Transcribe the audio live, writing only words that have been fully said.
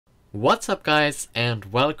What's up guys,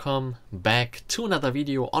 and welcome back to another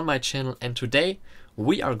video on my channel. And today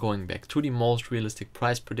we are going back to the most realistic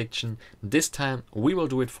price prediction. This time we will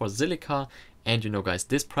do it for Zilliqa. And you know guys,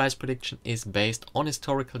 this price prediction is based on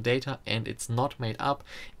historical data and it's not made up.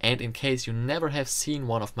 And in case you never have seen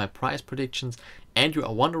one of my price predictions and you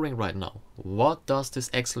are wondering right now, what does this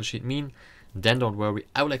Excel sheet mean? Then don't worry,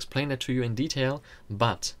 I will explain that to you in detail.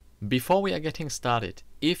 But before we are getting started,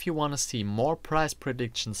 if you want to see more price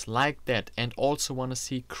predictions like that and also want to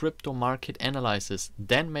see crypto market analysis,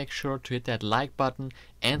 then make sure to hit that like button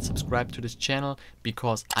and subscribe to this channel,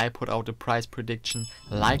 because I put out a price prediction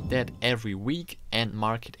like that every week and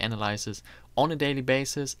market analysis on a daily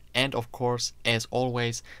basis. And of course, as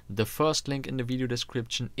always, the first link in the video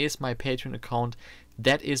description is my Patreon account.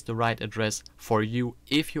 That is the right address for you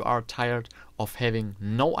if you are tired of having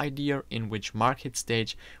no idea in which market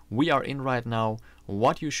stage we are in right now,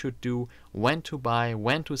 what you should do, when to buy,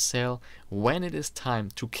 when to sell, when it is time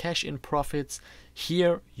to cash in profits.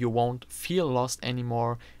 Here you won't feel lost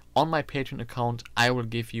anymore. On my Patreon account, I will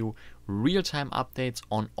give you real-time updates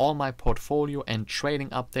on all my portfolio and trading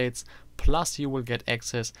updates. Plus you will get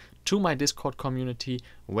access to my Discord community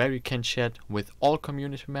where you can chat with all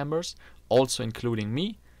community members, also including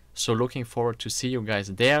me. So looking forward to see you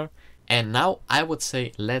guys there. And now I would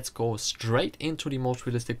say let's go straight into the most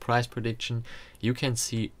realistic price prediction. You can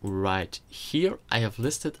see right here I have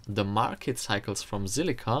listed the market cycles from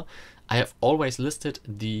Zilliqa. I have always listed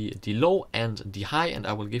the low and the high, and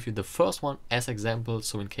I will give you the first one as example,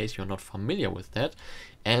 so in case you're not familiar with that.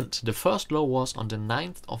 And the first low was on the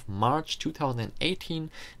 9th of March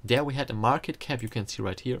 2018. There we had a market cap, you can see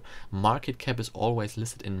right here, market cap is always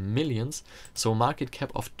listed in millions, so market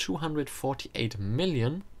cap of 248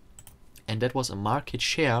 million. And that was a market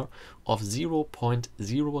share of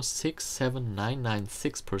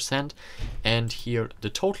 0.067996%. And here the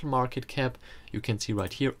total market cap, you can see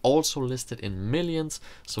right here, also listed in millions,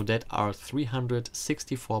 so that are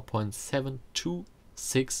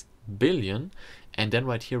 364.726 billion. And then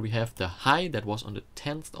right here we have the high, that was on the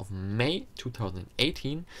 10th of May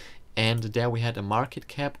 2018, and there we had a market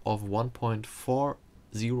cap of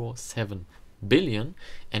 1.407 billion,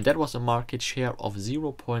 and that was a market share of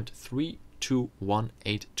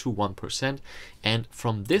 0.321821%. And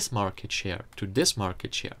from this market share to this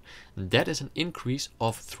market share, that is an increase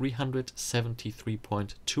of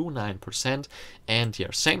 373.29%. And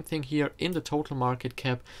here, same thing here in the total market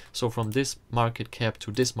cap. So from this market cap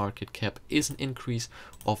to this market cap is an increase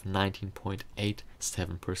of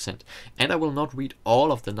 19.87%. And I will not read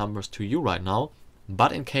all of the numbers to you right now,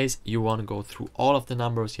 but in case you want to go through all of the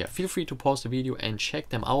numbers, yeah, feel free to pause the video and check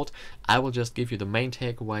them out. I will just give you the main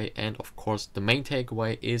takeaway, and of course the main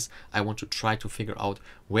takeaway is I want to try to figure out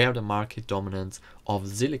where the market dominance of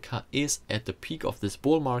Zilliqa is at the peak of this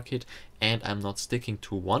bull market. And I'm not sticking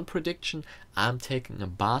to one prediction, I'm taking a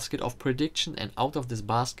basket of prediction, and out of this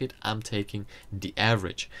basket I'm taking the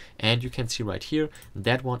average. And you can see right here,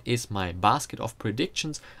 that one is my basket of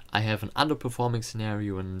predictions. I have an underperforming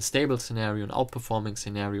scenario, a stable scenario, an outperforming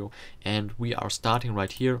scenario, and we are starting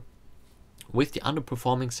right here with the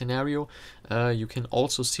underperforming scenario. You can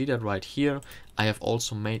also see that right here I have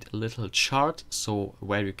also made a little chart, so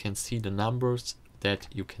where you can see the numbers that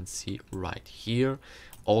you can see right here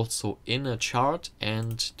also in a chart.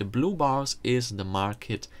 And the blue bars is the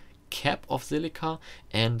market cap of Zilliqa,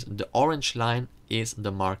 and the orange line is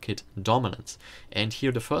the market dominance. And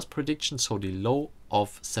here the first prediction, so the low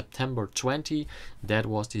of September 20, that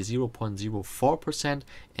was the 0.04%,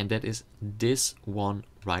 and that is this one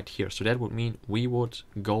right here. So that would mean we would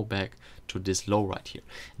go back to this low right here.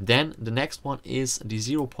 Then the next one is the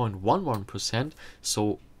 0.11%,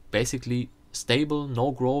 so basically stable,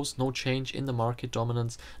 no growth, no change in the market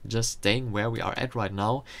dominance, just staying where we are at right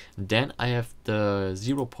now. Then I have the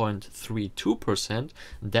 0.32%,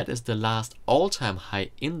 that is the last all-time high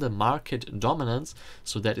in the market dominance,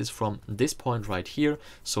 so that is from this point right here,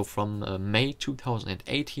 so from May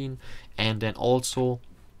 2018. And then also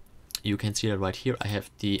you can see that right here I have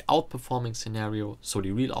the outperforming scenario, so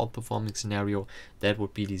the real outperforming scenario, that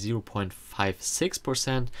would be the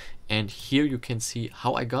 0.56%. And here you can see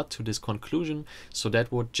how I got to this conclusion. So that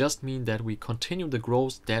would just mean that we continue the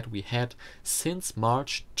growth that we had since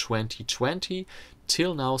March 2020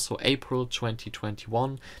 till now, so April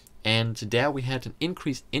 2021. And there we had an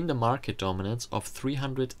increase in the market dominance of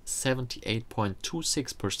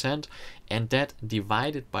 378.26%, and that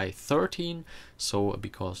divided by 13, so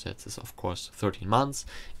because that is of course 13 months,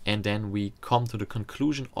 and then we come to the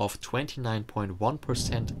conclusion of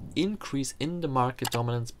 29.1% increase in the market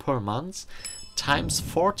dominance per month times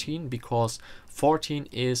 14, because 14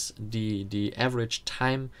 is the average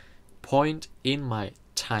time point in my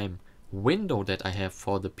time window that I have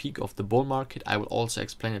for the peak of the bull market. I will also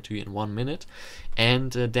explain it to you in 1 minute.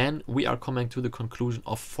 And then we are coming to the conclusion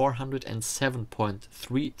of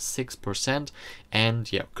 407.36%.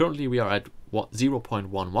 And yeah, currently we are at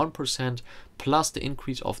 0.11% plus the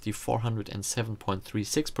increase of the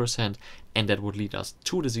 407.36%, and that would lead us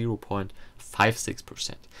to the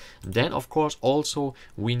 0.56%. Then of course also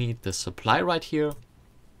we need the supply right here,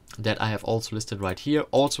 that I have also listed right here,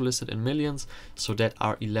 also listed in millions, so that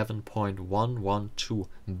are 11.112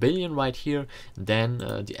 billion right here. Then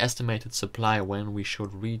the estimated supply when we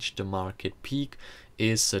should reach the market peak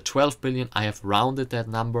is 12 billion. I have rounded that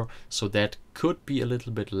number, so that could be a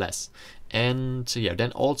little bit less. And yeah,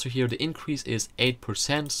 then also here the increase is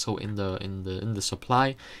 8%, so in the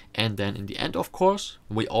supply. And then in the end, of course,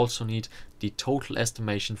 we also need the total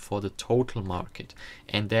estimation for the total market,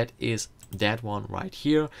 and that is that one right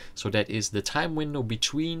here. So that is the time window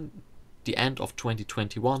between the end of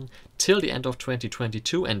 2021 till the end of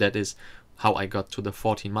 2022, and that is how I got to the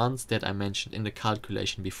 14 months that I mentioned in the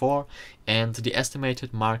calculation before. And the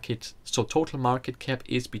estimated market, so total market cap,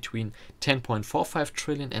 is between 10.45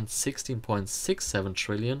 trillion and 16.67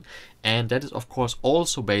 trillion, and that is of course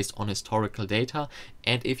also based on historical data.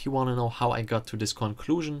 And if you want to know how I got to this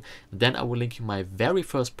conclusion, then I will link you my very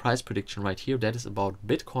first price prediction right here, that is about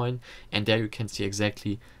Bitcoin, and there you can see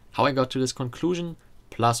exactly how I got to this conclusion.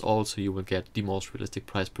 Plus also you will get the most realistic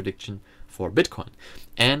price prediction for Bitcoin.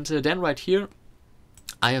 And then right here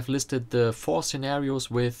I have listed the 4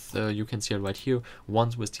 scenarios with, you can see it right here,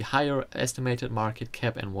 ones with the higher estimated market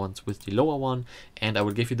cap and ones with the lower one. And I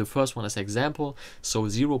will give you the first one as example. So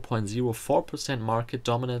 0.04% market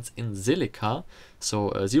dominance in Zilliqa.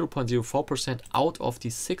 So 0.04% out of the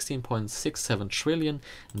 16.67 trillion.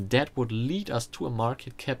 That would lead us to a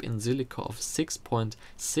market cap in Zilliqa of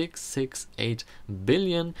 6.668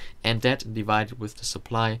 billion. And that divided with the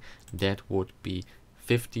supply, that would be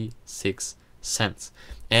 56 cents.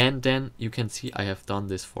 And then you can see I have done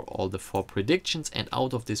this for all the 4 predictions, and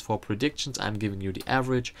out of these 4 predictions I'm giving you the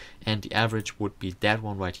average, and the average would be that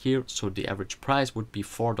one right here. So the average price would be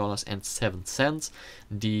 $4.07.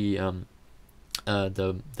 The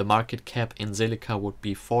market cap in Zilliqa would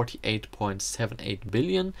be 48.78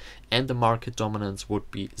 billion, and the market dominance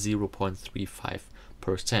would be 0.35%.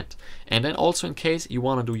 And then also, in case you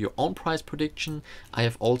want to do your own price prediction, I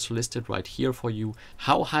have also listed right here for you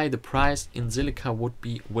how high the price in Zilliqa would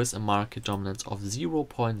be with a market dominance of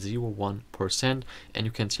 0.01%. And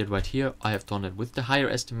you can see it right here. I have done it with the higher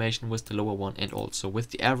estimation, with the lower one, and also with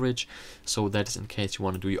the average. So that is in case you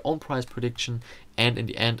want to do your own price prediction. And in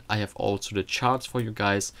the end, I have also the charts for you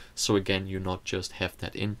guys, so again you not just have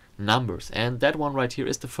that in numbers. And that one right here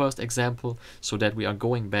is the first example, so that we are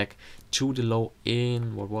going back to the low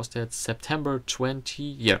in, what was that, September 20,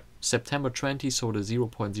 yeah, September 20, so the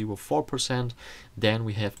 0.04%. Then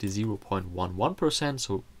we have the 0.11%,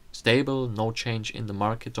 so stable, no change in the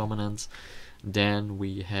market dominance. Then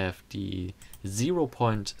we have the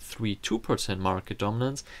 0.32% market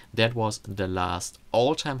dominance. That was the last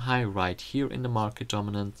all-time high right here in the market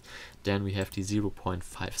dominance. Then we have the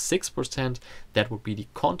 0.56%. That would be the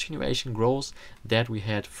continuation growth that we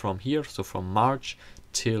had from here, so from March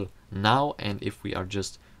till now. And if we are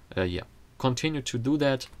just continue to do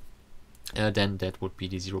that, then that would be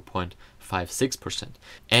the 0.56%.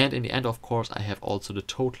 And in the end, of course, I have also the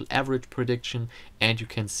total average prediction, and you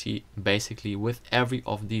can see basically with every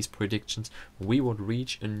of these predictions we would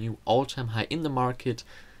reach a new all-time high in the market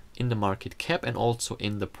cap and also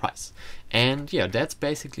in the price. And yeah, that's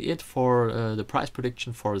basically it for the price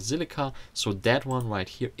prediction for Zilliqa. So that one right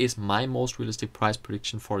here is my most realistic price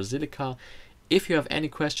prediction for Zilliqa. If you have any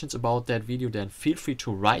questions about that video, then feel free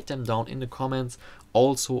to write them down in the comments.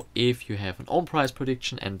 Also, if you have an own price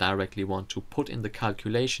prediction and directly want to put in the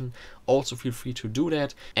calculation, also feel free to do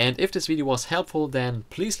that. And if this video was helpful, then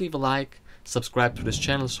please leave a like, subscribe to this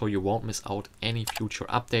channel so you won't miss out any future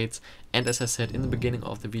updates. And as I said in the beginning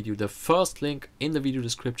of the video, the first link in the video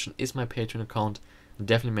description is my Patreon account.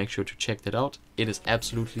 Definitely make sure to check that out. It is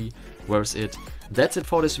absolutely worth it. That's it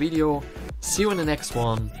for this video. See you in the next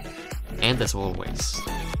one. And as always,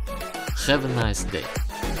 have a nice day.